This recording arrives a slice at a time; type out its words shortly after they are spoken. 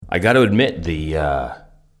I got to admit, the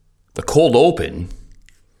cold open,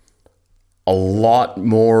 a lot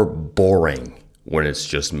more boring when it's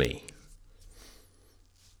just me.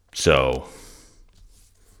 So,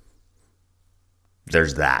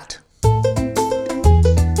 there's that.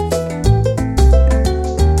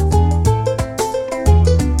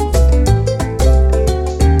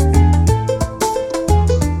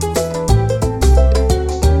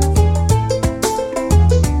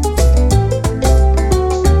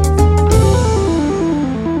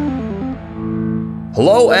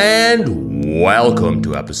 Hello and welcome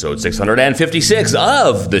to episode 656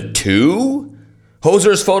 of the Two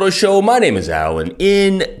Hosers Photo Show. My name is Alan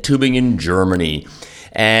in Tübingen, Germany.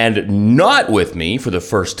 And not with me for the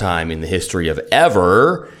first time in the history of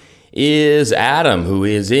ever is Adam, who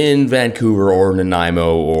is in Vancouver or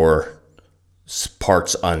Nanaimo or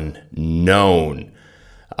parts unknown.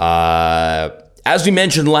 As we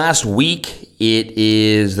mentioned last week,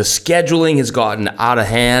 the scheduling has gotten out of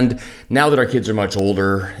hand. Now that our kids are much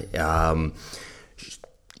older,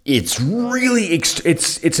 it's really,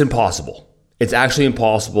 it's impossible. It's actually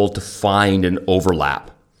impossible to find an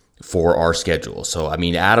overlap for our schedule. So, I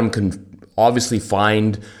mean, Adam can obviously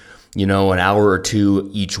find, an hour or two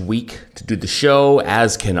each week to do the show,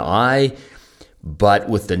 as can I. But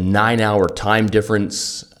with the 9-hour time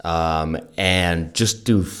difference, and just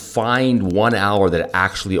to find 1 hour that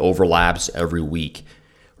actually overlaps every week,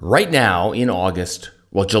 right now in August,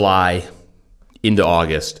 July into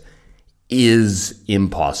August, is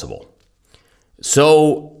impossible.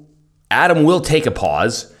 So Adam will take a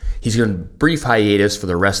pause. He's going to brief hiatus for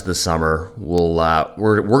the rest of the summer.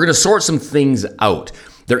 We're going to sort some things out.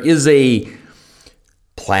 There is a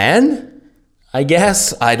plan, I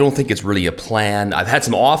guess. I don't think it's really a plan. I've had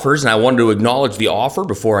some offers, and I wanted to acknowledge the offer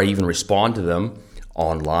before I even respond to them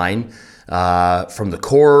online from the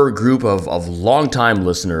core group of longtime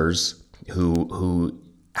listeners who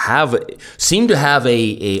seem to have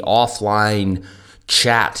a offline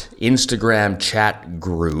Instagram chat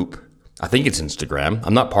group. I think it's Instagram.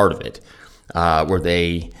 I'm not part of it, where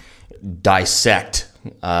they dissect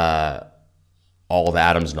all of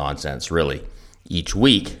Adam's nonsense, really, each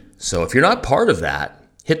week. So if you're not part of that,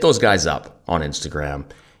 hit those guys up on Instagram,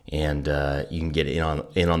 and you can get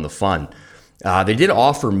in on the fun. They did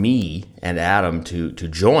offer me and Adam to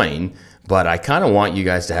join, but I kind of want you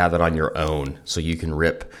guys to have it on your own, so you can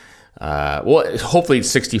rip. Hopefully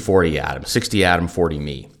it's 60-40 Adam, 60 Adam, 40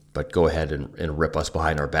 me. But go ahead and rip us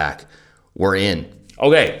behind our back. We're in.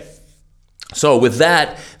 Okay. So with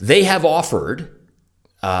that, they have offered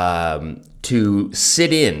to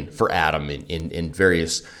sit in for Adam in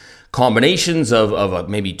various combinations of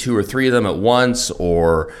maybe 2 or 3 of them at once,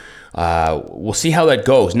 or we'll see how that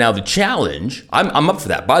goes. Now, the challenge, I'm up for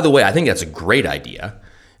that. By the way, I think that's a great idea.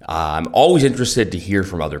 I'm always interested to hear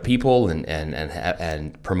from other people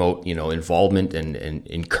and promote, involvement and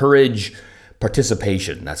encourage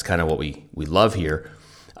participation. That's kind of what we love here.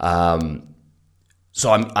 So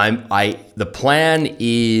the plan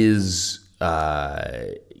is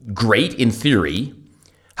great in theory.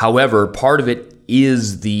 However, part of it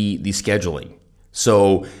is the scheduling.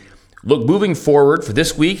 So look, moving forward for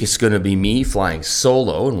this week, it's going to be me flying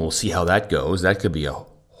solo, and we'll see how that goes. That could be a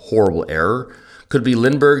horrible error. Could be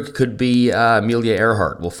Lindbergh, could be Amelia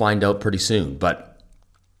Earhart. We'll find out pretty soon. But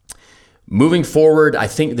moving forward, I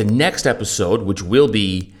think the next episode, which will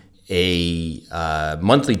be a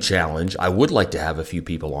monthly challenge, I would like to have a few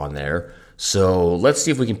people on there. So let's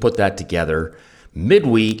see if we can put that together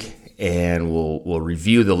midweek, and we'll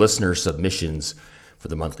review the listener submissions for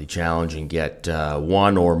the monthly challenge and get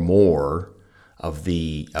one or more of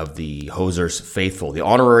the Hosers faithful, the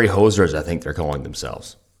honorary Hosers, I think they're calling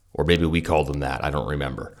themselves. Or maybe we called them that. I don't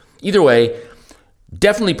remember. Either way,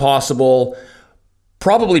 definitely possible,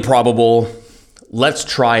 probably probable. Let's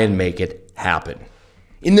try and make it happen.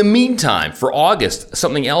 In the meantime, for August,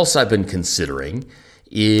 something else I've been considering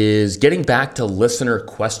is getting back to listener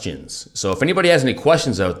questions. So if anybody has any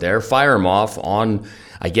questions out there, fire them off on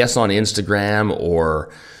Instagram,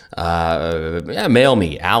 or mail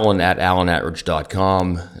me,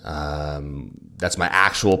 alan@alanatridge.com. That's my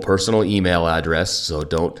actual personal email address, so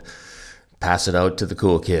don't pass it out to the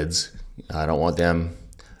cool kids. I don't want them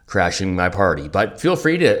crashing my party. But feel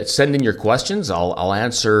free to send in your questions. I'll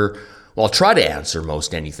answer. Well, I'll try to answer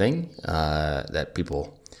most anything that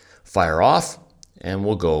people fire off, and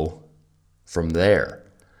we'll go from there.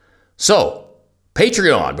 So,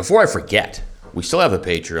 Patreon. Before I forget, we still have a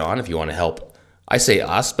Patreon if you want to help. I say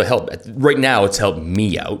us, but help. Right now, it's helped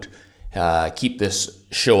me out. Keep this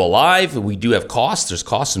show alive. We do have costs. There's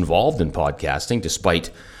costs involved in podcasting,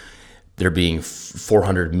 despite there being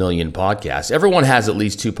 400 million podcasts. Everyone has at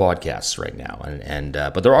least 2 podcasts right now,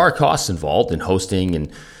 but there are costs involved in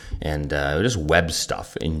hosting and just web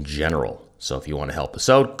stuff in general. So if you want to help us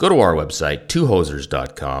out, go to our website,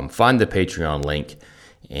 twohosers.com, find the Patreon link,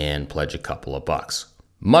 and pledge a couple of bucks.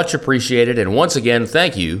 Much appreciated. And once again,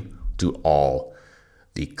 thank you to all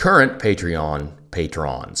the current Patreon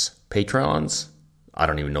patrons. Patrons? I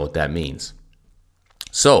don't even know what that means.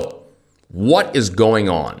 So, what is going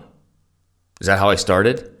on? Is that how I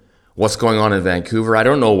started? What's going on in Vancouver? I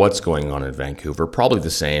don't know what's going on in Vancouver. Probably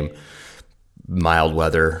the same. Mild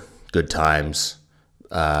weather, good times,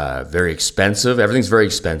 very expensive. Everything's very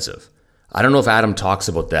expensive. I don't know if Adam talks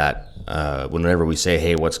about that whenever we say,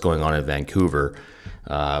 hey, what's going on in Vancouver?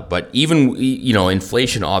 But even,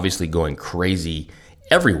 inflation obviously going crazy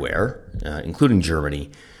everywhere, including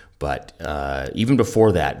Germany. But even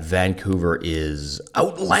before that, Vancouver is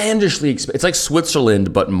outlandishly expensive. It's like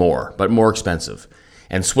Switzerland, but more expensive.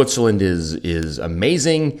 And Switzerland is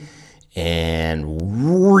amazing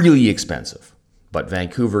and really expensive. But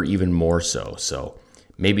Vancouver even more so. So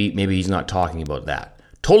maybe he's not talking about that.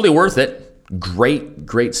 Totally worth it.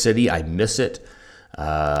 Great city. I miss it.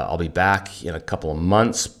 I'll be back in a couple of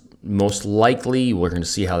months, most likely. We're going to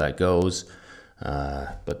see how that goes.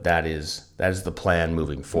 But that is the plan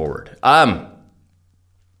moving forward. But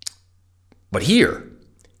here,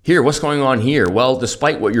 what's going on here? Well,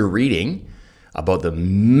 despite what you're reading about the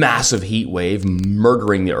massive heat wave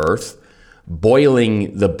murdering the earth,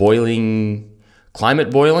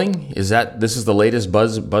 climate boiling, this is the latest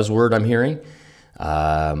buzzword I'm hearing.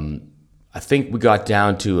 I think we got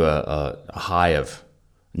down to a high of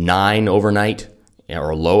 9 overnight, or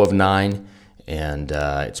a low of 9, and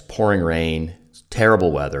it's pouring rain.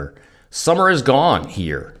 Terrible weather. Summer is gone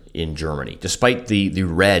here in Germany. Despite the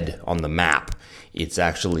red on the map, it's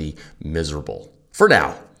actually miserable. For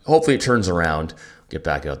now. Hopefully it turns around. Get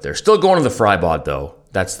back out there. Still going to the Freibad, though.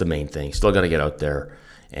 That's the main thing. Still got to get out there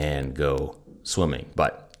and go swimming.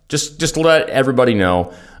 But just to let everybody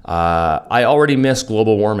know, I already miss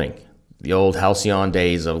global warming. The old halcyon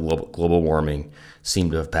days of global warming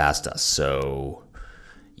seem to have passed us. So,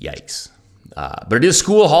 yikes. But it is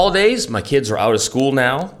school holidays. My kids are out of school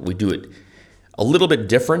now. We do it a little bit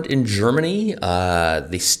different in Germany.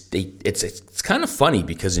 It's kind of funny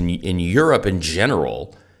because in Europe in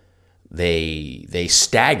general, they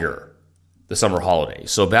stagger the summer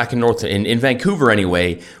holidays. So back in Vancouver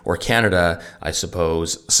anyway, or Canada, I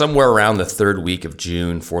suppose, somewhere around the 3rd week of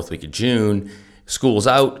June, 4th week of June, school's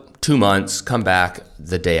out, 2 months, come back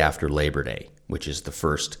the day after Labor Day, which is the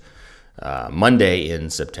first Monday in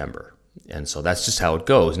September. And so that's just how it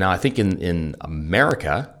goes. Now, I think in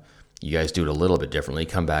America, you guys do it a little bit differently,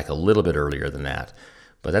 come back a little bit earlier than that.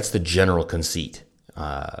 But that's the general conceit.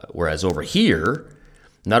 Whereas over here,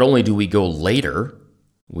 not only do we go later,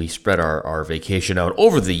 we spread our vacation out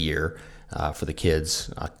over the year for the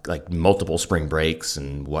kids, like multiple spring breaks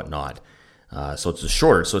and whatnot. So it's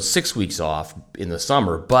shorter. So it's 6 weeks off in the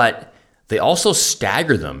summer, but they also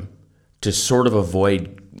stagger them to sort of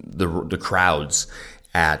avoid the crowds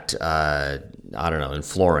at, in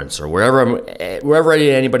Florence or wherever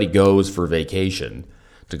anybody goes for vacation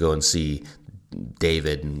to go and see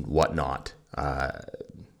David and whatnot.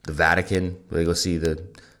 The Vatican, they go see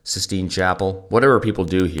the Sistine Chapel, whatever people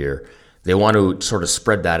do here, they want to sort of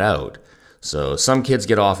spread that out. So some kids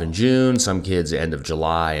get off in June, some kids end of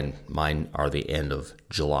July, and mine are the end of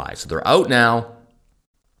July. So they're out now,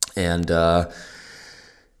 and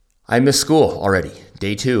I miss school already.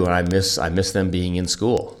 Day 2, and I miss them being in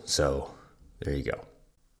school. So there you go.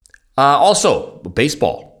 Also,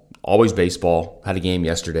 baseball. Always baseball. Had a game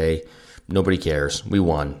yesterday. Nobody cares. We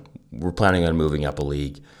won. We're planning on moving up a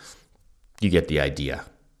league. You get the idea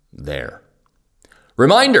there.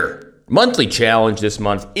 Reminder, monthly challenge this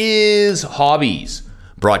month is Hobbies,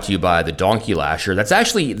 brought to you by the Donkey Lasher. That's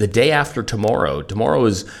actually the day after tomorrow. Tomorrow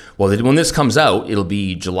is, when this comes out, it'll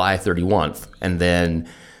be July 31st. And then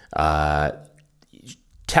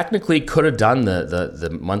technically could have done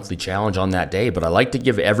the monthly challenge on that day, but I like to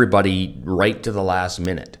give everybody right to the last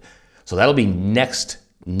minute. So that'll be next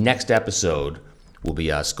episode will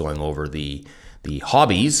be us going over the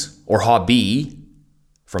hobbies or hobby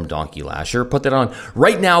from Donkey Lasher. Put that on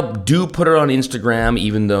right now. Do put it on Instagram,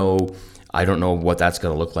 even though I don't know what that's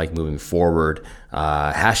going to look like moving forward.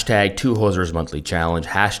 Hashtag 2Hosers Monthly Challenge.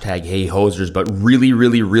 Hashtag Hey Hosers. But really,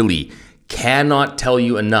 really, really cannot tell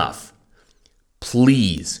you enough.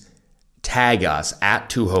 Please tag us at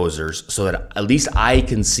 2Hosers so that at least I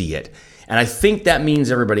can see it. And I think that means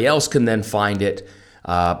everybody else can then find it.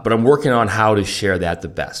 But I'm working on how to share that the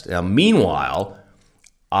best. Now, meanwhile,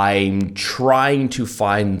 I'm trying to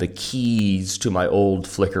find the keys to my old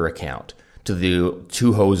Flickr account, to the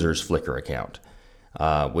Two Hosers Flickr account,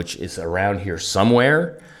 which is around here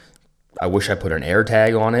somewhere. I wish I put an air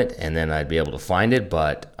tag on it and then I'd be able to find it,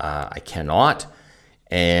 but I cannot.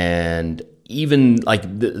 And even like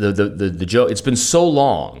the joke, it's been so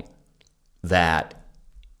long that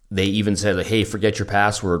they even said, like, hey, forget your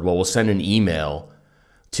password. Well, we'll send an email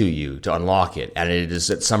to you to unlock it. And it is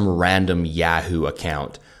at some random Yahoo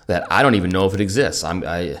account that I don't even know if it exists.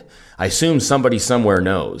 I assume somebody somewhere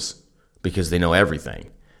knows because they know everything,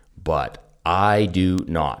 but I do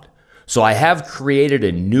not. So I have created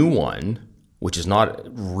a new one, which is not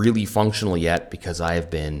really functional yet because I have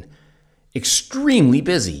been extremely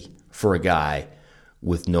busy for a guy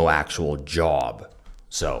with no actual job.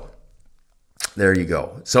 So there you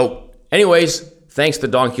go. So anyways, thanks to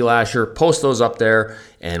Donkey Lasher. Post those up there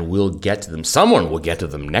and we'll get to them. Someone will get to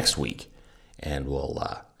them next week and we'll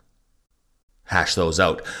hash those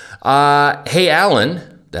out. Hey,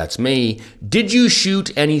 Alan, that's me. Did you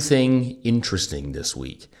shoot anything interesting this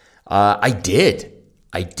week? I did.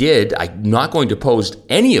 I'm not going to post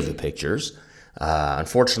any of the pictures.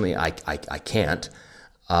 Unfortunately, I can't.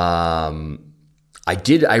 I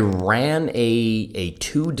ran a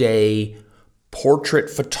 2-day portrait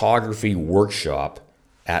photography workshop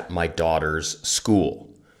at my daughter's school,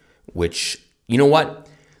 which, you know what?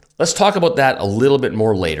 Let's talk about that a little bit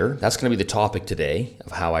more later. That's going to be the topic today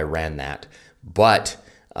of how I ran that. But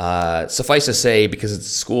suffice to say, because it's a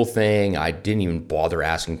school thing, I didn't even bother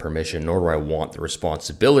asking permission, nor do I want the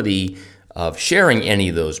responsibility of sharing any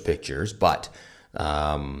of those pictures. But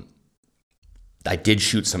I did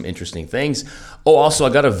shoot some interesting things. Oh, also, I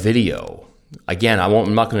got a video. Again,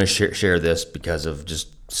 I'm not going to share this because of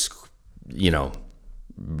just,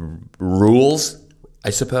 rules, I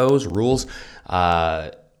suppose, rules.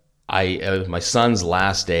 It was my son's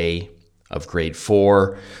last day of grade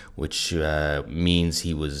 4, which means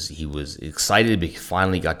he was excited because he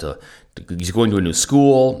finally he's going to a new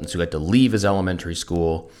school, and so he got to leave his elementary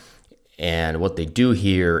school. And what they do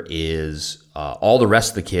here is all the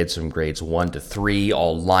rest of the kids from grades 1 to 3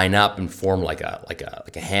 all line up and form like a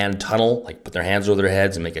hand tunnel, like put their hands over their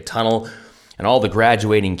heads and make a tunnel. And all the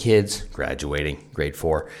graduating kids, grade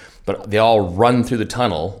 4, but they all run through the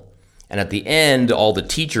tunnel. And at the end, all the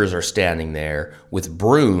teachers are standing there with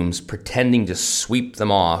brooms pretending to sweep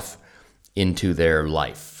them off into their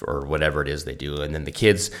life or whatever it is they do. And then the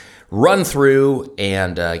kids run through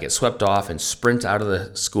and get swept off and sprint out of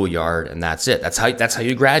the schoolyard, and that's it. That's how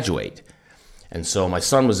you graduate. And so my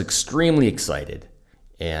son was extremely excited.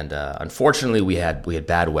 And unfortunately, we had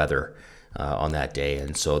bad weather on that day.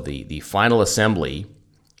 And so the final assembly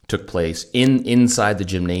took place inside the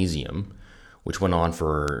gymnasium, which went on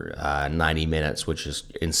for 90 minutes, which is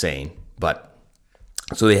insane. But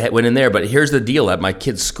so they went in there. But here's the deal. At my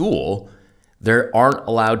kid's school, they aren't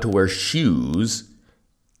allowed to wear shoes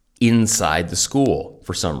inside the school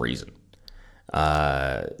for some reason.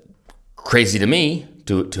 Crazy to me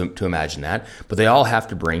to imagine that. But they all have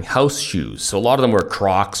to bring house shoes. So a lot of them wear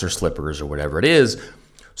Crocs or slippers or whatever it is.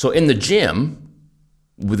 So in the gym,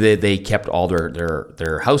 they kept all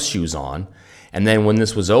their house shoes on. And then when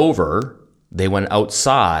this was over, they went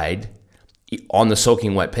outside on the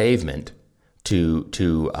soaking wet pavement to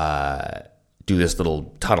do this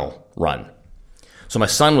little tunnel run. So my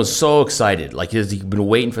son was so excited. Like he'd been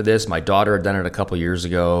waiting for this. My daughter had done it a couple years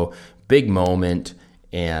ago. Big moment.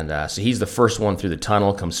 And so he's the first one through the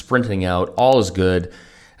tunnel, comes sprinting out. All is good.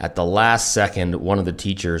 At the last second, one of the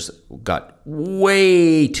teachers got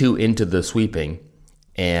way too into the sweeping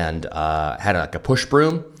and had like a push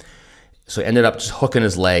broom. So he ended up just hooking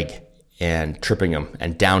his leg and tripping him.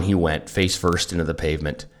 And down he went, face first into the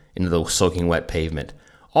pavement, into the soaking wet pavement.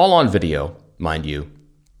 All on video, mind you.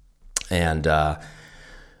 And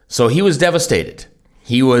so he was devastated.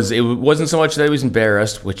 It wasn't so much that he was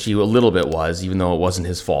embarrassed, which he a little bit was, even though it wasn't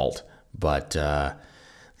his fault. But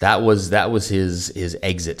that was his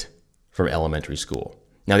exit from elementary school.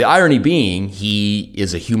 Now, the irony being, he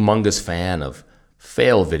is a humongous fan of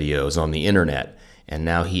fail videos on the internet, and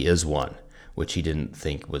now he is one, which he didn't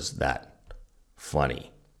think was that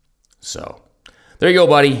funny. So there you go,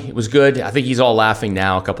 buddy. It was good. I think he's all laughing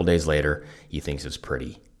now. A couple days later, he thinks it's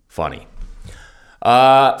pretty funny.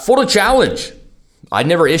 Photo challenge. I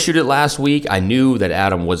never issued it last week. I knew that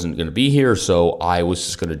Adam wasn't going to be here, so I was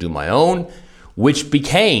just going to do my own, which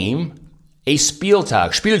became a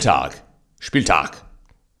Spieltag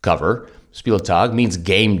cover. Spieltag means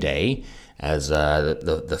game day, as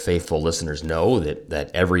the faithful listeners know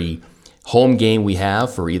that every home game we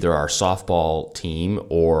have for either our softball team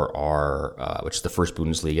or our, which is the first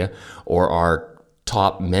Bundesliga, or our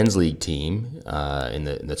top men's league team in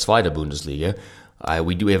the Zweite Bundesliga,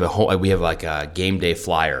 we have like a game day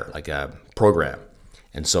flyer, like a program,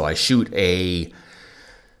 and so I shoot a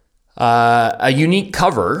unique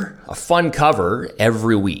cover, a fun cover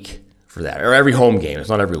every week for that, or every home game. It's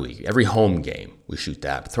not every week. Every home game we shoot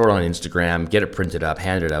that, throw it on Instagram, get it printed up,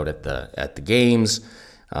 hand it out at the games.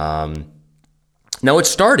 Now it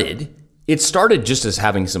started just as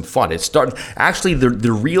having some fun. It started, actually,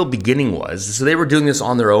 the real beginning was, so they were doing this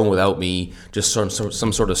on their own without me, just some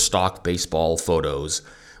sort of stock baseball photos,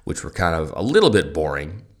 which were kind of a little bit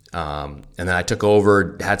boring. And then I took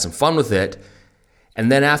over, had some fun with it.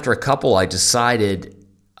 And then after a couple, I decided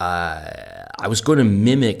I was going to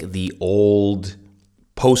mimic the old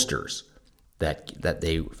posters that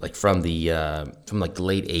they, like from like the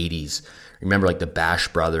late 80s. Remember like the Bash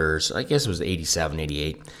Brothers, I guess it was 87,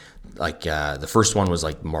 88. Like the first one was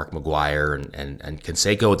like Mark McGuire and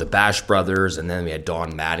Canseco with the Bash Brothers, and then we had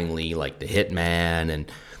Don Mattingly, like the Hitman,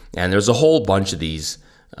 and there's a whole bunch of these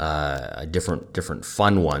different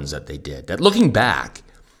fun ones that they did. That looking back,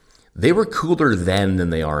 they were cooler then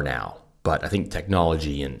than they are now. But I think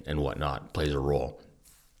technology and whatnot plays a role.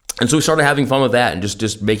 And so we started having fun with that and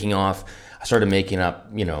just making off. I started making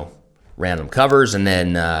up, random covers, and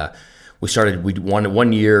then we won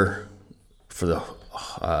one year for the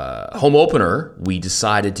home opener. We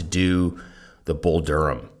decided to do the Bull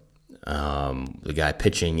Durham, the guy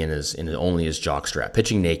pitching in only his jockstrap,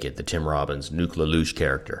 pitching naked, the Tim Robbins, Nuke LaLoosh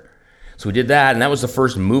character. So we did that, and that was the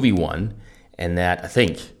first movie one, and that I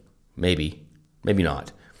think maybe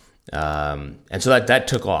not. And so that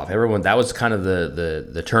took off. That was kind of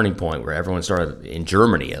the turning point where everyone started, in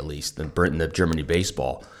Germany at least, in Britain, the Germany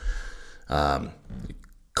baseball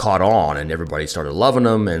caught on, and everybody started loving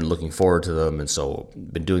them and looking forward to them, and so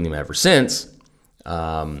been doing them ever since.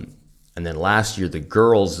 And then last year, the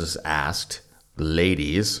girls just asked, the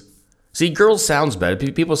ladies. See, girls sounds better.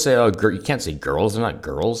 People say, oh, you can't say girls. They're not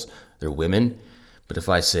girls. They're women. But if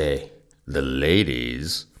I say the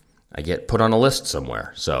ladies, I get put on a list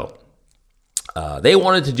somewhere. So they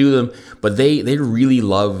wanted to do them, but they really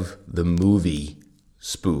love the movie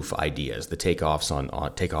spoof ideas, the takeoff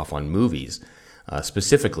on movies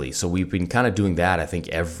specifically. So we've been kind of doing that, I think,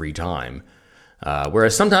 every time.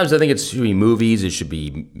 Whereas sometimes I think it should be movies, it should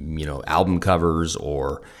be album covers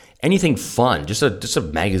or anything fun, just a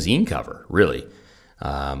magazine cover, really.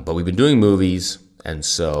 But we've been doing movies, and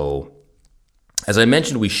so as I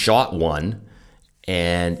mentioned, we shot one.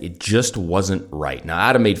 And it just wasn't right. Now,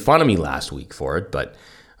 Adam made fun of me last week for it, but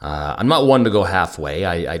I'm not one to go halfway.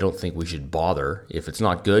 I don't think we should bother. If it's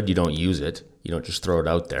not good, you don't use it. You don't just throw it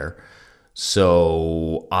out there.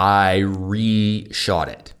 So I reshot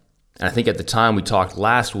it. And I think at the time we talked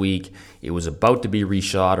last week, it was about to be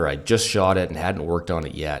reshot, or I just shot it and hadn't worked on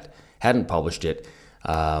it yet, hadn't published it.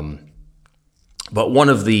 But one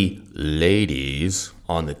of the ladies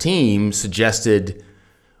on the team suggested,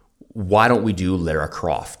 why don't we do Lara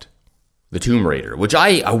Croft, the Tomb Raider, which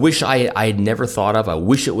I wish I had never thought of. I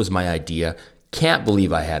wish it was my idea. Can't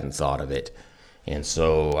believe I hadn't thought of it. And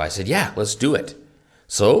so I said, yeah, let's do it.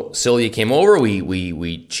 So Celia came over.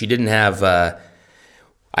 She didn't have, I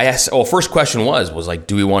asked, first question was like,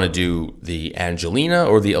 do we want to do the Angelina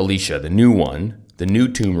or the Alicia, the new one, the new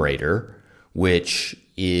Tomb Raider, which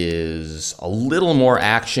is a little more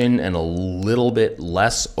action and a little bit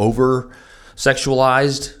less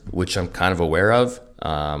over-sexualized, which I'm kind of aware of.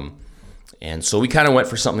 And so we kind of went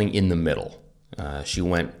for something in the middle. She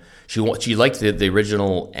liked the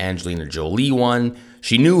original Angelina Jolie one.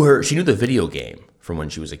 She knew the video game from when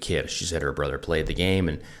she was a kid. She said her brother played the game,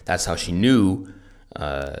 and that's how she knew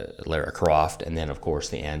Lara Croft. And then, of course,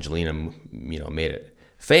 the Angelina, made it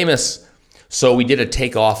famous. So we did a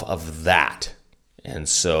takeoff of that, and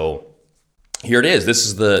so here it is. This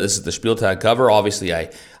is the Spieltag cover. Obviously,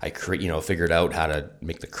 I figured out how to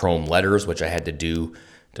make the chrome letters, which I had to do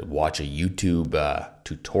to watch a YouTube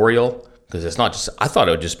tutorial, because it's not just. I thought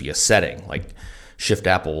it would just be a setting like Shift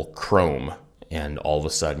Apple Chrome, and all of a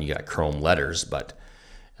sudden you got chrome letters. But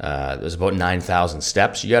there's about 9,000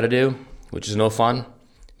 steps you got to do, which is no fun.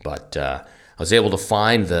 But I was able to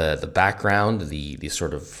find the background, the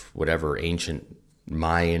sort of whatever ancient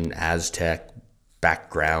Mayan, Aztec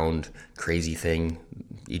background, crazy thing,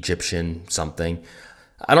 Egyptian something.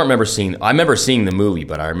 I remember seeing the movie,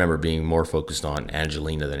 but I remember being more focused on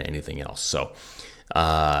Angelina than anything else. So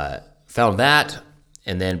found that,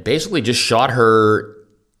 and then basically just shot her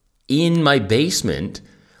in my basement.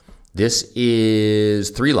 This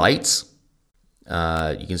is 3 lights.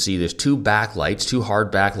 You can see there's 2 backlights, 2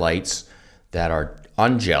 hard backlights that are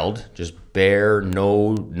ungelled, just bare,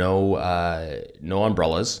 no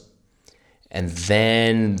umbrellas. And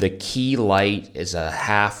then the key light is a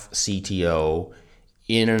half CTO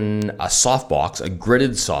in a softbox, a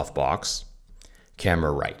gridded softbox,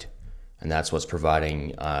 camera right. And that's what's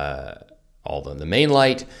providing all the main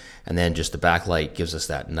light. And then just the backlight gives us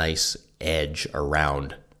that nice edge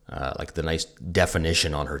around, like the nice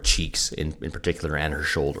definition on her cheeks in particular and her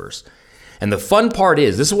shoulders. And the fun part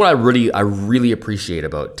is, this is what I really appreciate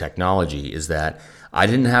about technology, is that I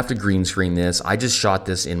didn't have to green screen this. I just shot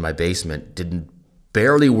this in my basement,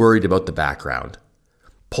 barely worried about the background.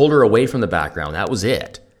 Pulled her away from the background, that was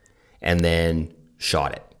it. And then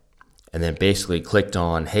shot it. And then basically clicked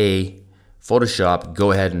on, hey, Photoshop,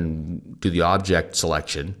 go ahead and do the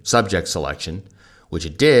subject selection, which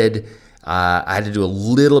it did. I had to do a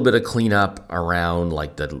little bit of cleanup around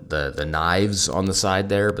like the knives on the side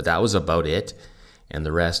there, but that was about it. And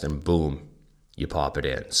the rest, and boom, you pop it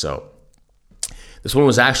in. So this one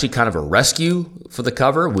was actually kind of a rescue for the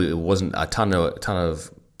cover. It wasn't a ton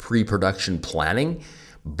of pre-production planning,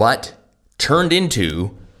 but turned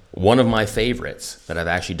into one of my favorites that I've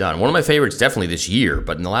actually done. One of my favorites definitely this year,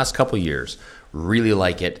 but in the last couple of years, really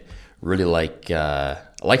like it. Really like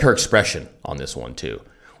her expression on this one too.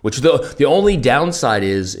 Which the only downside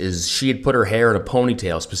is she had put her hair in a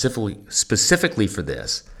ponytail specifically for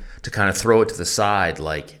this, to kind of throw it to the side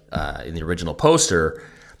like in the original poster.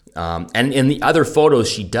 And in the other photos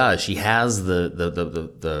she has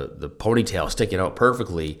the ponytail sticking out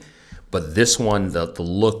perfectly, but this one the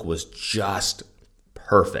look was just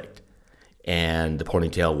perfect and the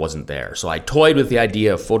ponytail wasn't there. So I toyed with the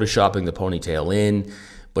idea of photoshopping the ponytail in,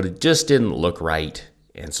 but it just didn't look right.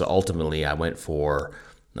 And so ultimately I went for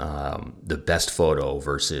the best photo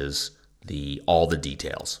versus all the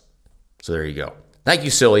details. So there you go. Thank you,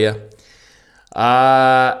 Celia.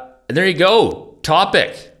 And there you go.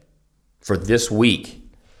 Topic for this week.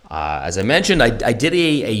 As I mentioned, I did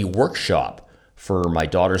a workshop for my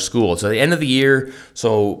daughter's school. It's at the end of the year.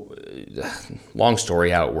 So long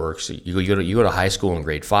story how it works. You go to high school in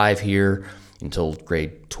grade 5 here until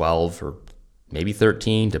grade 12 or maybe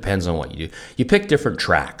 13, depends on what you do. You pick different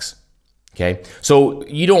tracks. Okay, so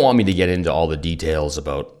you don't want me to get into all the details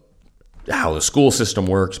about how the school system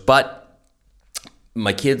works, but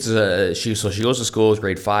my kids, she goes to school,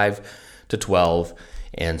 grade 5 to 12,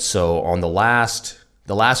 and so on the last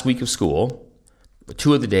week of school,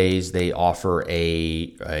 2 of the days they offer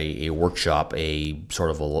a workshop, a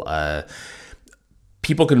sort of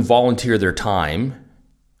people can volunteer their time,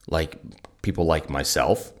 like people like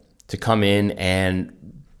myself, to come in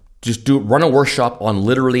and just run a workshop on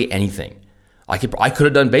literally anything. I could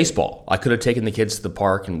have done baseball. I could have taken the kids to the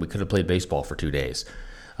park and we could have played baseball for 2 days.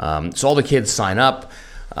 So all the kids sign up.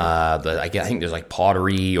 I think there's like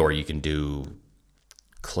pottery, or you can do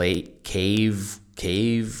cave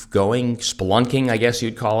going, spelunking, I guess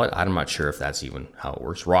you'd call it. I'm not sure if that's even how it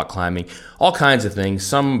works. Rock climbing, all kinds of things,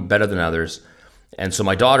 some better than others. And so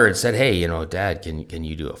my daughter had said, hey, Dad, can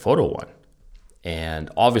you do a photo one? And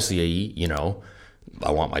obviously,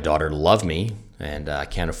 I want my daughter to love me, and I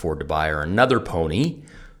can't afford to buy her another pony.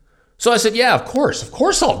 So I said, yeah, of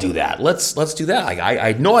course I'll do that. Let's do that. I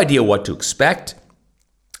had no idea what to expect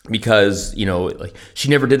because, she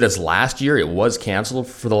never did this last year. It was canceled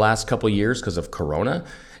for the last couple of years because of Corona.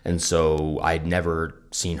 And so I'd never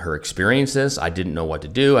seen her experience this. I didn't know what to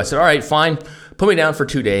do. I said, all right, fine. Put me down for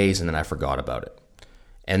 2 days. And then I forgot about it.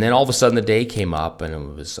 And then all of a sudden the day came up and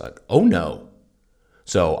it was like, oh no.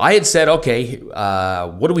 So I had said, okay,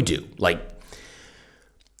 what do we do? Like,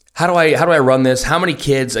 how do I run this? How many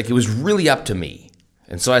kids? Like, it was really up to me.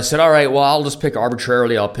 And so I said, all right, well, I'll just pick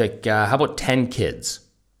arbitrarily. I'll pick, how about 10 kids?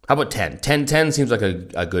 How about 10? 10 seems like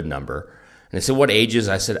a good number. And they said, what ages?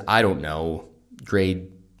 I said, I don't know,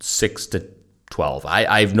 grade 6 to 12.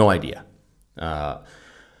 I have no idea.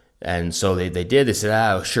 And so they did. They said,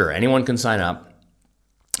 oh, sure, anyone can sign up.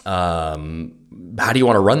 How do you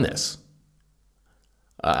want to run this?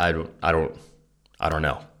 I don't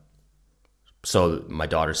know. So my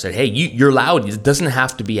daughter said, hey, you're allowed. It doesn't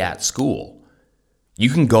have to be at school. You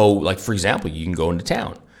can go, like, for example, you can go into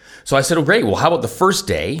town. So I said, oh, great. Well, how about the first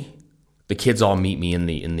day? The kids all meet me in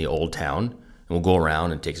the old town, and we'll go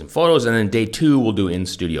around and take some photos. And then day 2, we'll do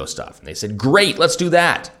in-studio stuff. And they said, great, let's do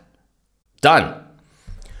that. Done.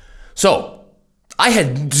 So I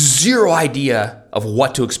had zero idea of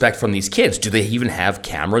what to expect from these kids. Do they even have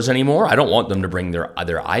cameras anymore? I don't want them to bring their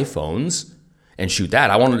iPhones and shoot that.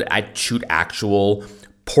 I wanted to shoot actual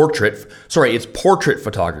portrait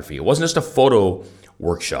photography. It wasn't just a photo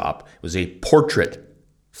workshop. It was a portrait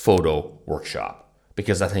photo workshop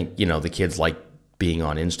because I think, the kids like being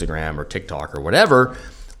on Instagram or TikTok or whatever.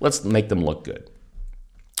 Let's make them look good.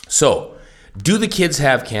 So Do the kids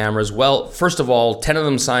have cameras? Well, first of all, 10 of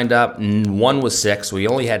them signed up, and one was sick, so we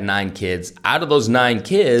only had 9 kids. Out of those 9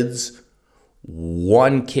 kids,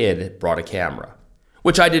 1 kid brought a camera,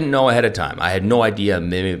 which I didn't know ahead of time. I had no idea.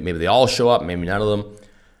 Maybe they all show up, maybe none of them.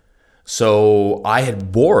 So I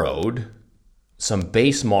had borrowed some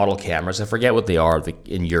base model cameras. I forget what they are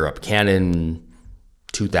in Europe. Canon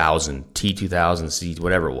 2000, T2000, C,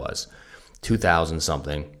 whatever it was, 2000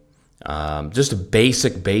 something. Just a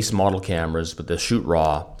basic base model cameras, but they shoot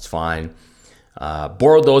raw. It's fine.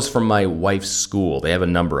 Borrowed those from my wife's school. They have a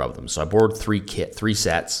number of them. So I borrowed 3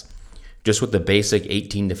 sets, just with the basic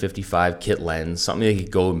 18 to 55 kit lens, something they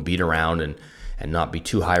could go and beat around and not be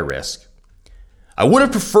too high risk. I would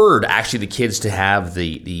have preferred actually the kids to have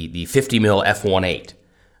the 50 mil f1.8,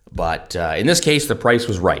 but in this case the price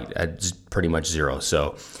was right at pretty much zero.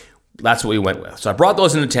 So that's what we went with. So I brought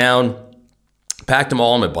those into town, packed them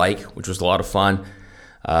all on my bike, which was a lot of fun.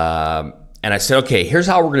 And I said, okay, here's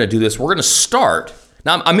how we're going to do this. We're going to start.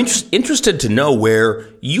 Now, I'm interested to know where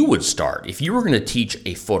you would start. If you were going to teach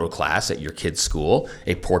a photo class at your kid's school,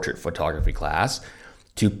 a portrait photography class,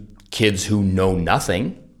 to kids who know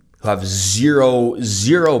nothing, who have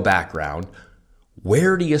zero background,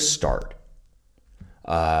 where do you start?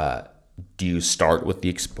 Do you start with the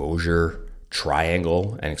exposure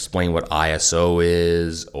triangle and explain what ISO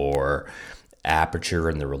is, or aperture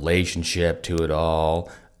and the relationship to it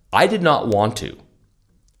all? I did not want to.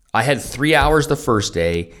 I had 3 hours the first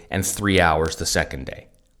day and 3 hours the second day.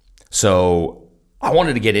 So I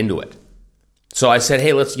wanted to get into it. So I said, hey,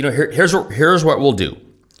 here's what we'll do.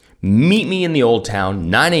 Meet me in the Old Town,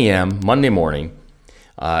 9 a.m. Monday morning.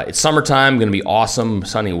 It's summertime, going to be awesome,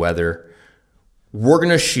 sunny weather. We're going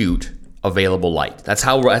to shoot available light. That's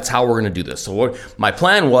how we're going to do this. So my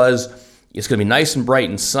plan was, it's going to be nice and bright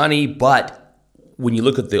and sunny, but when you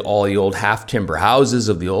look at all the old half timber houses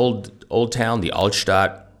of the old town, the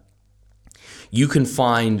Altstadt, you can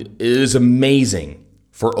find, it is amazing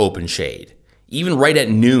for open shade. Even right at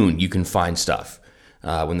noon, you can find stuff.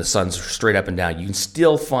 When the sun's straight up and down, you can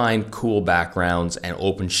still find cool backgrounds and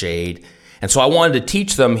open shade. And so I wanted to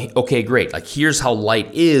teach them, okay, great, like here's how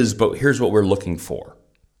light is, but here's what we're looking for.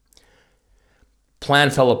 Plan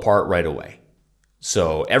fell apart right away.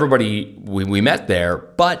 So everybody, we met there,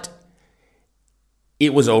 but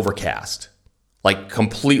it was overcast, like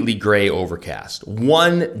completely gray overcast.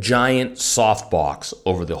 One giant softbox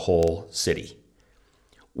over the whole city,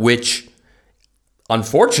 which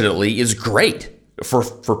unfortunately is great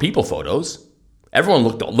for people photos. Everyone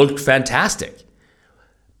looked fantastic,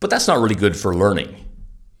 but that's not really good for learning.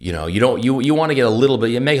 You want to get a little bit,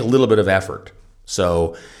 you make a little bit of effort.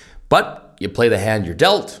 So, but you play the hand you're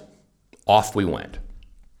dealt, off we went.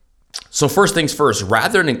 So first things first,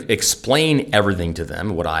 rather than explain everything to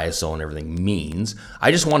them, what ISO and everything means,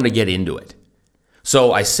 I just wanted to get into it.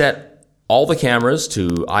 So I set all the cameras to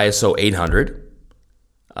ISO 800,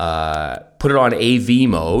 put it on AV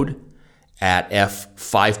mode at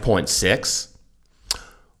f5.6.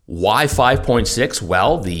 Why 5.6?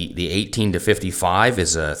 Well, the 18 to 55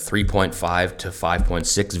 is a 3.5 to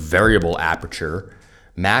 5.6 variable aperture.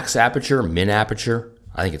 Max aperture, min aperture,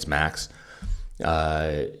 I think it's max.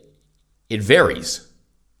 It varies.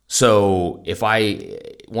 So if I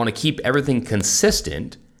want to keep everything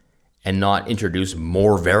consistent and not introduce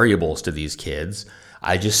more variables to these kids,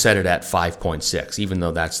 I just set it at 5.6, even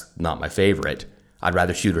though that's not my favorite. I'd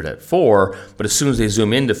rather shoot it at 4, but as soon as they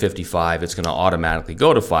zoom into 55, it's going to automatically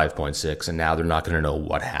go to 5.6, and now they're not going to know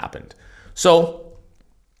what happened. So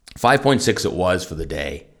 5.6 it was for the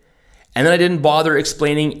day. And then I didn't bother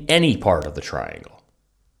explaining any part of the triangle.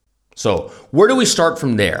 So where do we start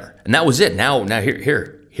from there? And that was it. Now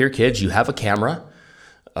here, kids, you have a camera.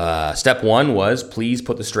 Step 1 was, please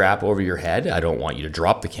put the strap over your head. I don't want you to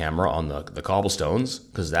drop the camera on the cobblestones,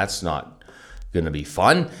 because that's not going to be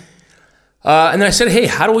fun. And then I said, hey,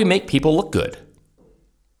 how do we make people look good?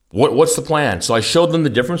 What's the plan? So I showed them the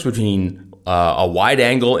difference between a wide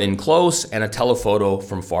angle in close and a telephoto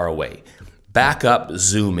from far away. Back up,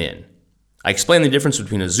 zoom in. I explained the difference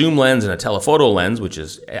between a zoom lens and a telephoto lens, which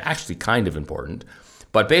is actually kind of important.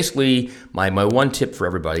 But basically, my one tip for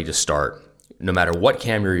everybody to start, no matter what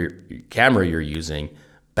camera you're using,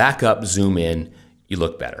 back up, zoom in, you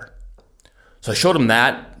look better. So I showed them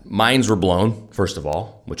that. Minds were blown, first of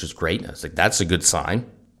all, which is great. I was like, that's a good sign,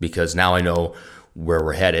 because now I know where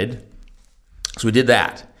we're headed. So we did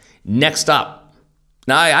that. Next up.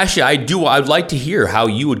 Now, I'd like to hear how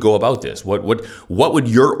you would go about this. What would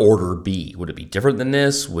your order be? Would it be different than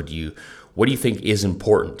this? What do you think is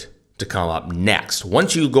important to come up next?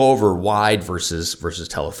 Once you go over wide versus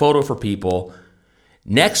telephoto for people,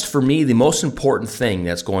 Next, for me, the most important thing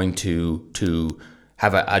that's going to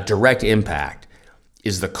have a direct impact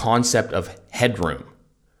is the concept of headroom.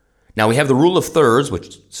 Now, we have the rule of thirds,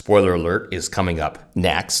 which, spoiler alert, is coming up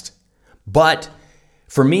next. But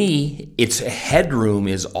for me, it's headroom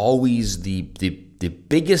is always the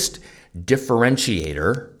biggest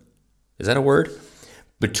differentiator, is that a word?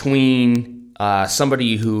 Between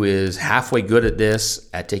somebody who is halfway good at this,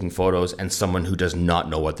 at taking photos, and someone who does not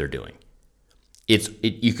know what they're doing.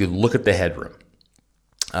 You could look at the headroom.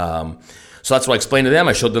 So that's what I explained to them.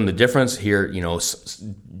 I showed them the difference here.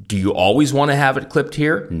 Do you always want to have it clipped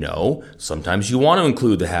here? No. Sometimes you want to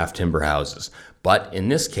include the half timber houses. But in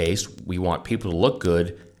this case, we want people to look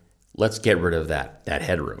good. Let's get rid of that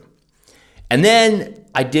headroom. And then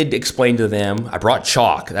I did explain to them, I brought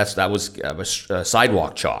chalk. That was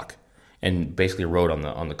sidewalk chalk. And basically wrote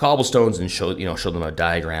on the cobblestones and showed them a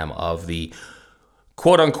diagram of the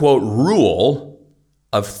quote unquote rule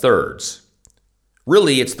of thirds.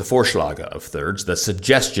 Really, it's the Vorschläge of thirds, the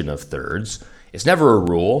suggestion of thirds. It's never a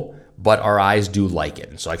rule, but our eyes do like it.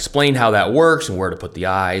 And so I explained how that works and where to put the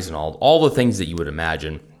eyes and all the things that you would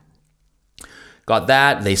imagine. Got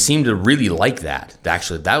that. They seemed to really like that.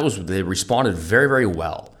 Actually, they responded very, very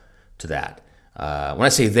well to that. When I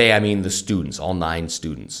say they, I mean the students, all 9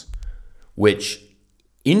 students, which,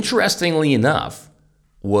 interestingly enough,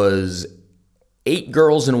 was 8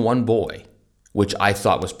 girls and 1 boy, which I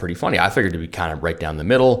thought was pretty funny. I figured it'd be kind of right down the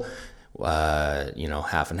middle,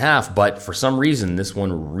 half and half. But for some reason, this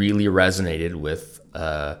one really resonated with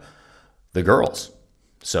the girls.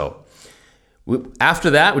 So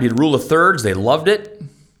after that, we did rule of thirds. They loved it.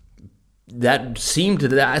 That seemed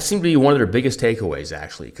to be one of their biggest takeaways,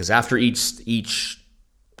 actually, because after each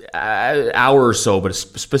hour or so, but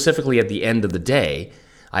specifically at the end of the day,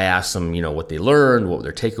 I asked them, what they learned, what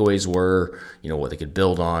their takeaways were, what they could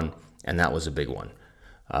build on. And that was a big one.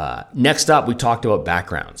 Next up, we talked about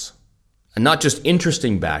backgrounds. And not just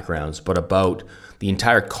interesting backgrounds, but about the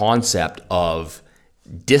entire concept of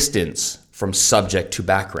distance from subject to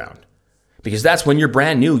background. Because that's when you're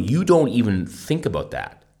brand new, you don't even think about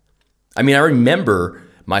that. I mean, I remember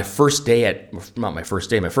my first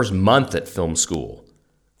month at film school,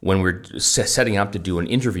 when we're setting up to do an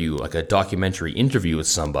interview, like a documentary interview with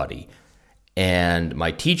somebody. And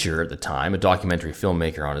my teacher at the time, a documentary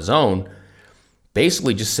filmmaker on his own,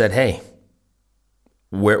 basically just said, "Hey,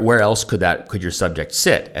 where else could your subject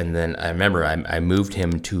sit?" And then I remember I moved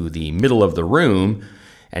him to the middle of the room,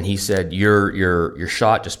 and he said, "Your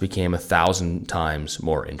shot just became 1,000 times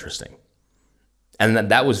more interesting." And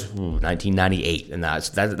that was 1998, and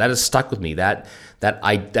that has stuck with me. That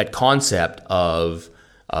concept of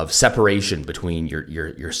separation between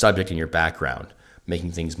your subject and your background,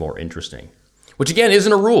 making things more interesting. Which again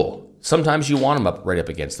isn't a rule. Sometimes you want them right up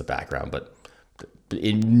against the background, but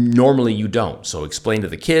normally you don't. So explain to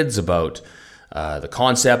the kids about the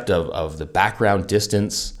concept of the background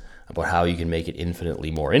distance, about how you can make it infinitely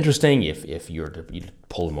more interesting if you're to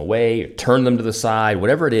pull them away, or turn them to the side,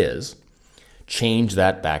 whatever it is, change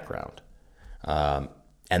that background. And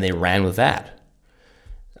they ran with that.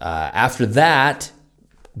 After that,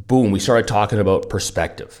 boom, we started talking about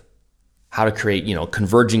perspective. How to create,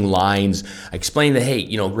 converging lines. I explained that, hey,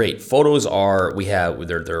 great, photos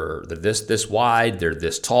they're this wide, they're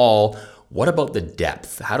this tall. What about the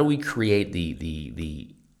depth? How do we create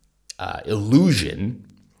the illusion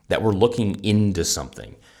that we're looking into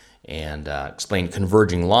something? And explain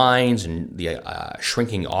converging lines and the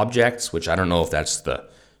shrinking objects, which I don't know if is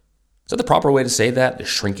that the proper way to say that? The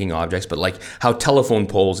shrinking objects, but like how telephone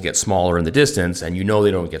poles get smaller in the distance, and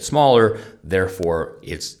they don't get smaller, therefore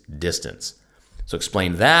it's distance. So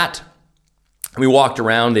explain that. We walked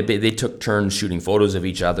around. They took turns shooting photos of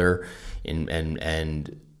each other,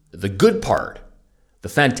 and the good part, the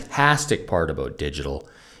fantastic part about digital,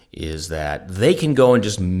 is that they can go and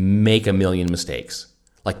just make a million mistakes,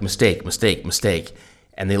 like mistake,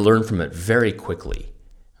 and they learn from it very quickly.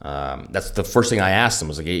 That's the first thing I asked them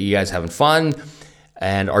was like, "You guys having fun?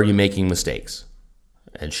 And are you making mistakes?"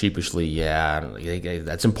 And sheepishly, yeah,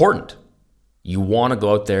 that's important. You want to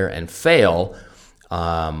go out there and fail,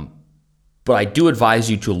 but I do advise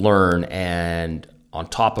you to learn, and on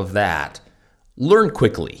top of that, learn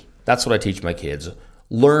quickly. That's what I teach my kids.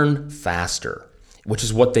 Learn faster, which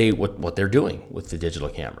is what they're doing with the digital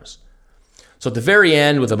cameras. So at the very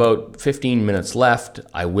end, with about 15 minutes left,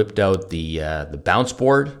 I whipped out the bounce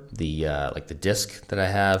board, like the disc that I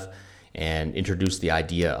have, and introduced the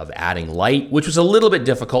idea of adding light, which was a little bit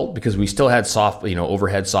difficult because we still had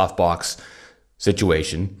overhead softbox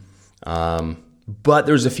situation. But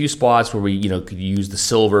there's a few spots where we could use the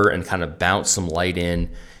silver and kind of bounce some light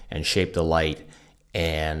in and shape the light.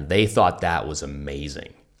 and they thought that was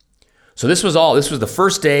amazing. So this was the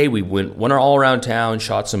first day. We went all around town,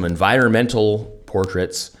 shot some environmental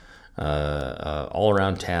portraits all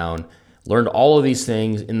around town, learned all of these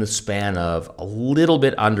things in the span of a little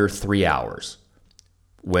bit under 3 hours,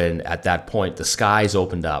 when at that point the skies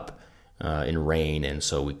opened up in rain, and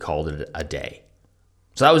so we called it a day.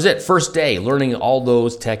 So that was it. First day, learning all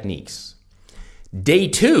those techniques. Day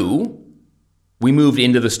 2, we moved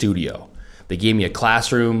into the studio. They gave me a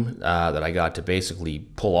classroom that I got to basically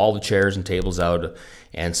pull all the chairs and tables out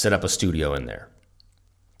and set up a studio in there.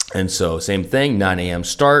 And so same thing, 9 a.m.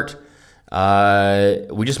 start.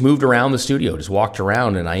 We just moved around the studio, just walked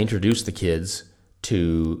around, and I introduced the kids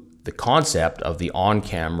to the concept of the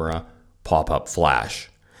on-camera pop-up flash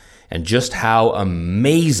and just how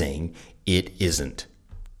amazing it isn't.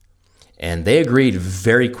 And they agreed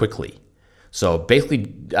very quickly. So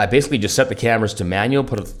I basically just set the cameras to manual,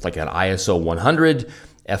 put it like an ISO 100,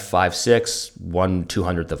 f5.6,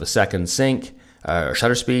 1/200th of a second sync or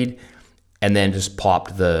shutter speed, and then just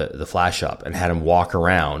popped the flash up and had them walk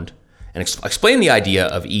around and explain the idea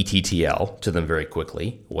of ETTL to them very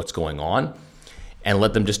quickly, what's going on, and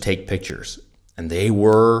let them just take pictures. And they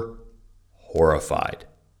were horrified,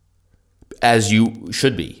 as you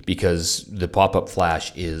should be, because the pop-up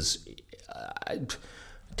flash is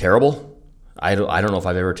terrible. I don't know if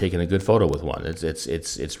I've ever taken a good photo with one.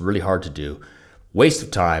 It's really hard to do. Waste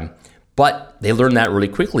of time. But they learned that really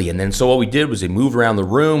quickly. And then so what we did was they moved around the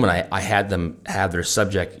room, and I had them have their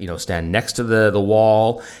subject, stand next to the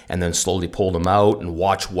wall, and then slowly pull them out and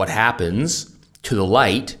watch what happens to the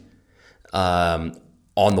light on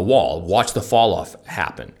the wall. Watch the fall off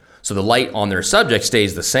happen. So the light on their subject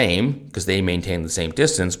stays the same because they maintain the same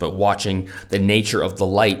distance, but watching the nature of the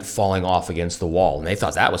light falling off against the wall. And they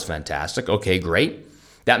thought that was fantastic. Okay, great.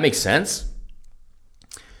 That makes sense.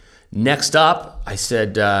 Next up, I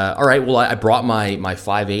said, all right, well, I brought my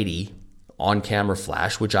 580 on-camera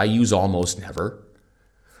flash, which I use almost never,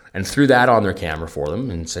 and threw that on their camera for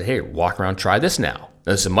them and said, hey, walk around, try this now.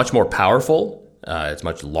 This is much more powerful. It's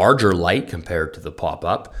much larger light compared to the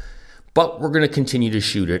pop-up, but we're going to continue to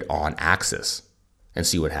shoot it on axis and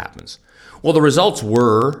see what happens. Well, the results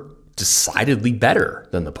were decidedly better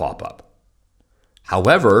than the pop-up.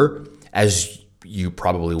 However, as you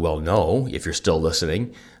probably well know, if you're still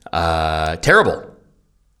listening, terrible.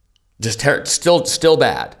 Just still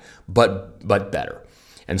bad, but better.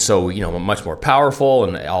 And so, much more powerful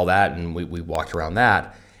and all that, and we walked around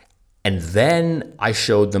that. And then I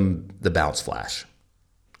showed them the bounce flash.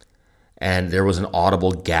 And there was an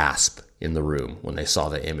audible gasp in the room when they saw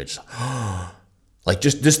the image. Like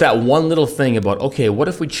just that one little thing about, okay, what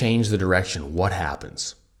if we change the direction? What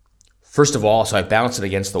happens? First of all, so I bounced it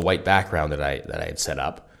against the white background that I had set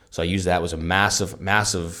up. So I used that as a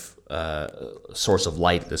massive source of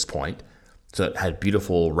light at this point. So it had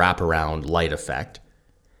beautiful wraparound light effect.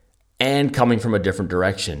 And coming from a different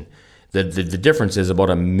direction. The difference is about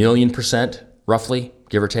 1,000,000%, roughly,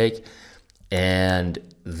 give or take. And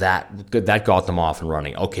that got them off and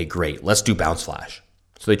running. Okay, great. Let's do bounce flash.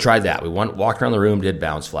 So they tried that. We walked around the room, did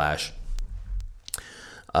bounce flash.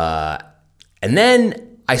 And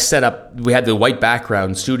then we had the white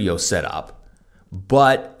background studio set up,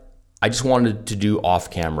 but I just wanted to do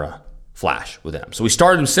off-camera flash with them. So we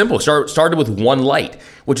started them simple. Started with one light,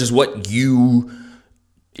 which is what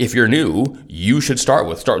if you're new, you should start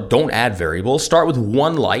with. Don't add variables. Start with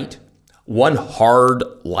one light, one hard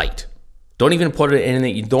light. Don't even put it in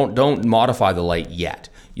anything. Don't modify the light yet.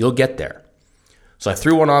 You'll get there. So I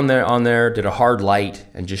threw one on there, did a hard light,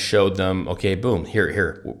 and just showed them, okay, boom,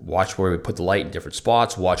 here, watch where we put the light in different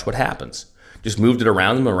spots, watch what happens. Just moved it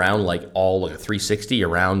around like a 360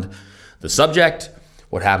 around the subject,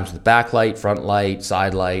 what happens with the backlight, front light,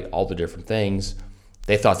 side light, all the different things.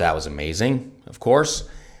 They thought that was amazing, of course.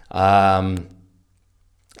 And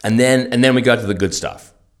then we got to the good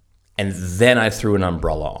stuff. And then I threw an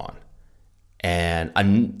umbrella on.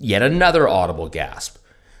 And yet another audible gasp.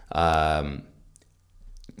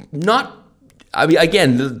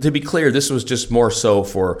 Again, to be clear, this was just more so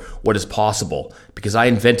for what is possible because I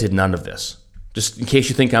invented none of this. Just in case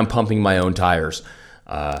you think I'm pumping my own tires,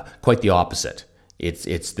 quite the opposite.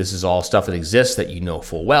 This is all stuff that exists that you know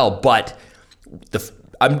full well. But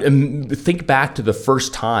think back to the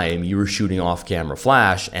first time you were shooting off-camera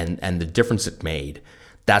flash and the difference it made.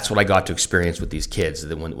 That's what I got to experience with these kids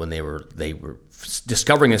when they were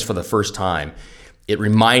discovering this for the first time. It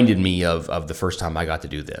reminded me of the first time I got to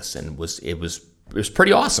do this, and it was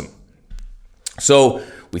pretty awesome. So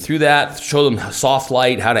we threw that, show them soft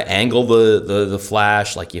light, how to angle the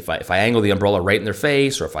flash. Like if I angle the umbrella right in their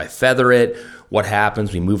face, or if I feather it, what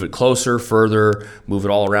happens? We move it closer, further, move it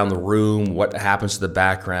all around the room. What happens to the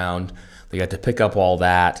background? They got to pick up all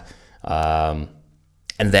that. And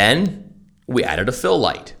then we added a fill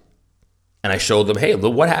light. And I showed them, hey,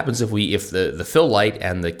 look, what happens if the fill light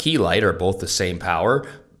and the key light are both the same power?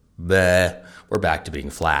 We're back to being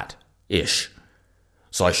flat-ish.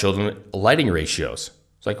 So I showed them lighting ratios.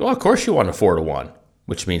 It's like, well, of course you want a 4-to-1,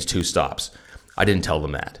 which means 2 stops. I didn't tell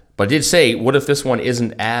them that. But I did say, what if this one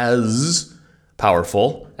isn't as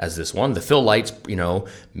powerful as this one? The fill lights,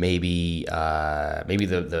 maybe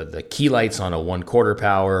the key light's on a 1/4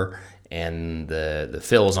 power and the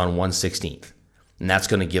fill's on 1/16. And that's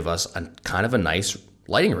going to give us kind of a nice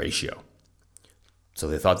lighting ratio. So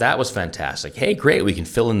they thought that was fantastic. Hey, great, we can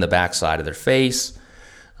fill in the backside of their face.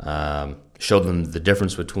 Showed them the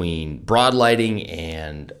difference between broad lighting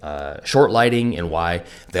and short lighting and why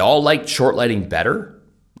they all liked short lighting better,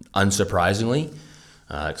 unsurprisingly.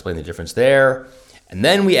 Explain the difference there. And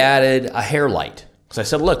then we added a hair light. Because I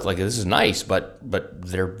said, look, like this is nice, but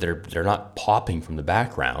they're not popping from the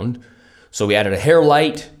background. So we added a hair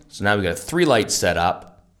light. So now we got 3 lights set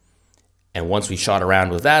up. And once we shot around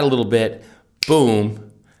with that a little bit,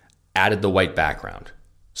 boom, added the white background.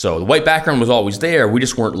 So the white background was always there. We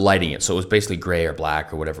just weren't lighting it. So it was basically gray or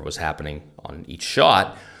black or whatever was happening on each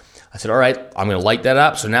shot. I said, all right, I'm going to light that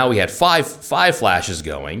up. So now we had five flashes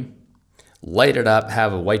going. Light it up,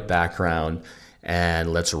 have a white background,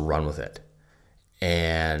 and let's run with it.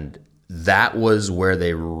 And that was where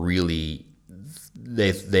they really,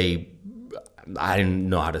 I didn't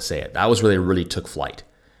know how to say it. That was where they really took flight.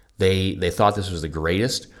 They thought this was the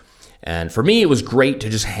greatest. And for me, it was great to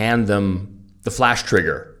just hand them the flash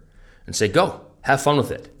trigger and say, go, have fun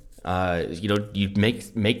with it. You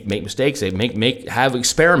make mistakes, have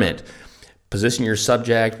experiment. Position your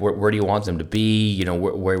subject, where do you want them to be?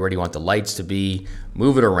 Where do you want the lights to be?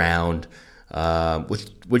 Move it around,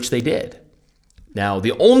 which they did. Now,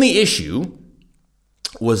 the only issue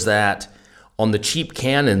was that on the cheap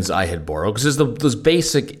Canons I had borrowed, because there's those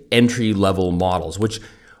basic entry-level models, which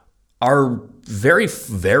are very,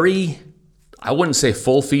 very, I wouldn't say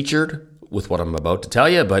full-featured with what I'm about to tell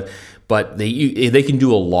you, but they can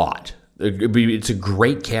do a lot. It's a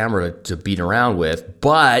great camera to beat around with,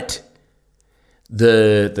 but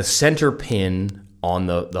the center pin on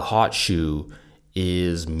the hot shoe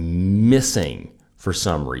is missing for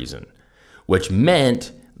some reason, which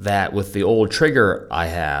meant that with the old trigger I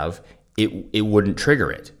have, it wouldn't trigger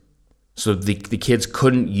it. So the kids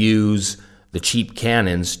couldn't use the cheap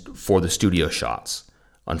Canons for the studio shots,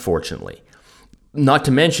 unfortunately. Not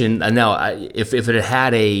to mention, now if it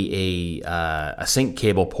had a sync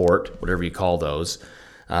cable port, whatever you call those,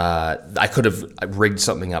 I could have rigged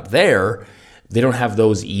something up there. They don't have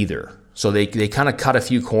those either. So they kind of cut a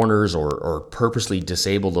few corners or purposely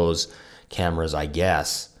disable those cameras, I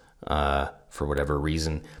guess, for whatever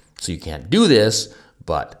reason. So you can't do this.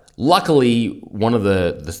 But luckily, one of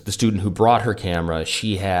the student who brought her camera,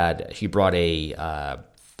 she brought an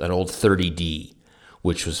old 30D,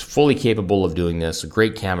 which was fully capable of doing this. A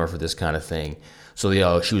great camera for this kind of thing.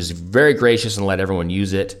 So she was very gracious and let everyone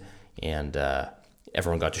use it, and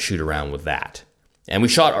everyone got to shoot around with that. And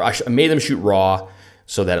I made them shoot raw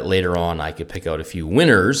so that later on I could pick out a few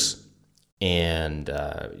winners and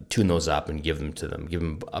tune those up and give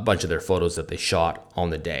them a bunch of their photos that they shot on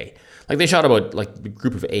the day. Like they shot about, like a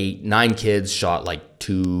group of 9 kids shot like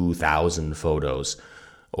 2,000 photos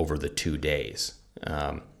over the 2 days.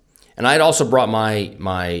 And I had also brought my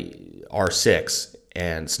R6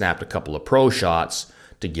 and snapped a couple of pro shots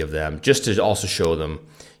to give them, just to also show them,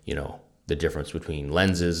 the difference between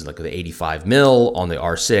lenses, like the 85 mil on the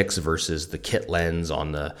R6 versus the kit lens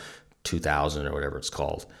on the 2000 or whatever it's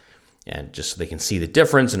called. And just so they can see the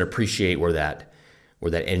difference and appreciate where that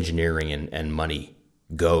engineering and money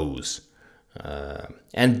goes,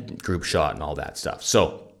 and group shot and all that stuff.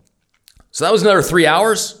 So that was another 3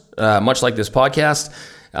 hours, much like this podcast.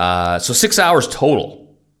 So 6 hours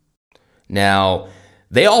total. Now,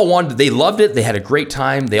 they loved it. They had a great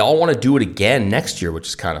time. They all want to do it again next year, which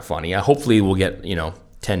is kind of funny. Hopefully we'll get,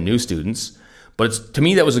 10 new students. But to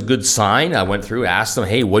me, that was a good sign. I went through, asked them,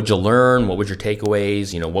 hey, what'd you learn? What was your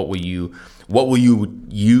takeaways? What will you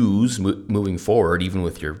use moving forward, even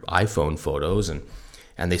with your iPhone photos? And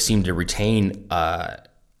they seemed to retain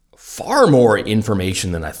far more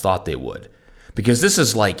information than I thought they would. Because this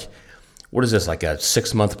is like, what is this, like a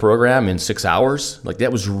 6-month program in 6 hours? Like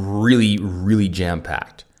that was really, really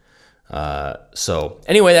jam-packed. So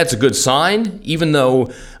anyway, that's a good sign, even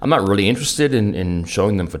though I'm not really interested in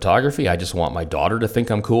showing them photography. I just want my daughter to think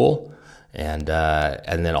I'm cool, and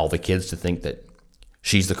then all the kids to think that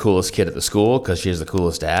she's the coolest kid at the school because she has the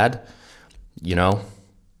coolest dad.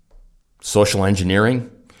 Social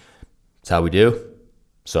engineering. That's how we do.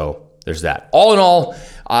 So there's that. All in all,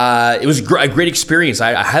 it was a great experience.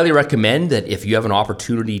 I highly recommend that if you have an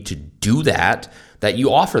opportunity to do that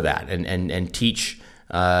you offer that and teach.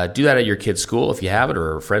 Do that at your kid's school if you have it,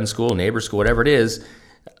 or a friend's school, neighbor school, whatever it is.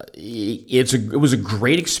 It was a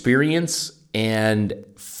great experience, and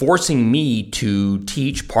forcing me to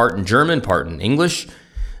teach part in German, part in English,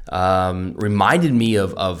 reminded me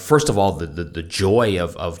of first of all the joy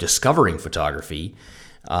of discovering photography,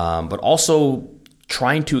 but also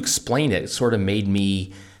trying to explain it. It sort of made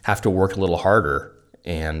me have to work a little harder,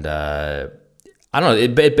 and I don't know.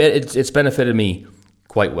 It's benefited me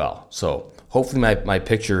quite well. So hopefully my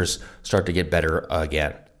pictures start to get better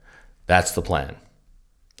again. That's the plan.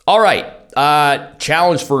 All right.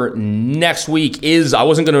 Challenge for next week is, I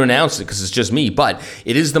wasn't going to announce it because it's just me, but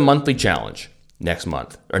it is the monthly challenge next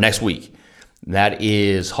week. That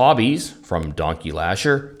is hobbies from Donkey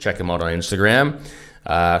Lasher. Check him out on Instagram.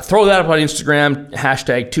 Throw that up on Instagram.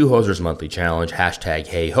 Hashtag 2Hosers Monthly Challenge. Hashtag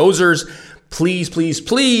Hey Hosers. Please, please,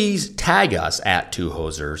 please tag us at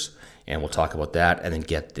 2Hosers. And we'll talk about that and then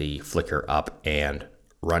get the Flickr up and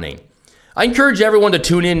running. I encourage everyone to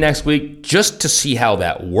tune in next week just to see how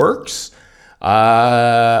that works.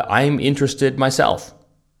 I'm interested myself.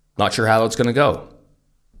 Not sure how it's going to go.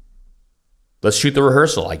 Let's shoot the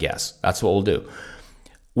rehearsal, I guess. That's what we'll do.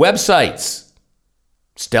 Websites.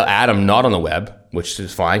 Still Adam not on the web, which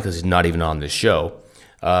is fine because he's not even on this show.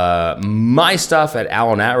 My stuff at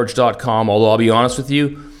alanatridge.com, although I'll be honest with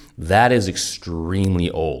you, that is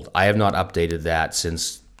extremely old. I have not updated that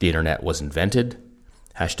since the internet was invented.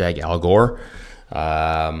 Hashtag Al Gore.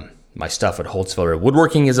 My stuff at Holtzfelder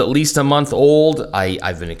Woodworking is at least a month old.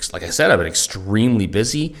 I've been extremely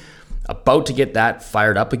busy. About to get that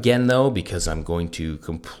fired up again, though, because I'm going to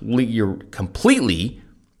completely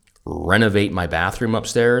renovate my bathroom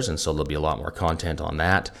upstairs, and so there'll be a lot more content on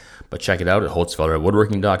that. But check it out at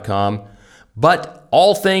holtzfelderwoodworking.com. But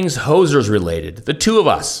all things Hosers related, the two of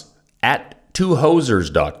us, at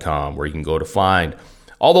 2hosers.com, where you can go to find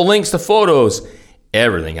all the links to photos,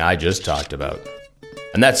 everything I just talked about.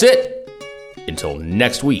 And that's it. Until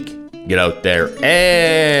next week, get out there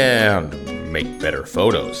and make better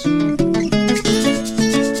photos.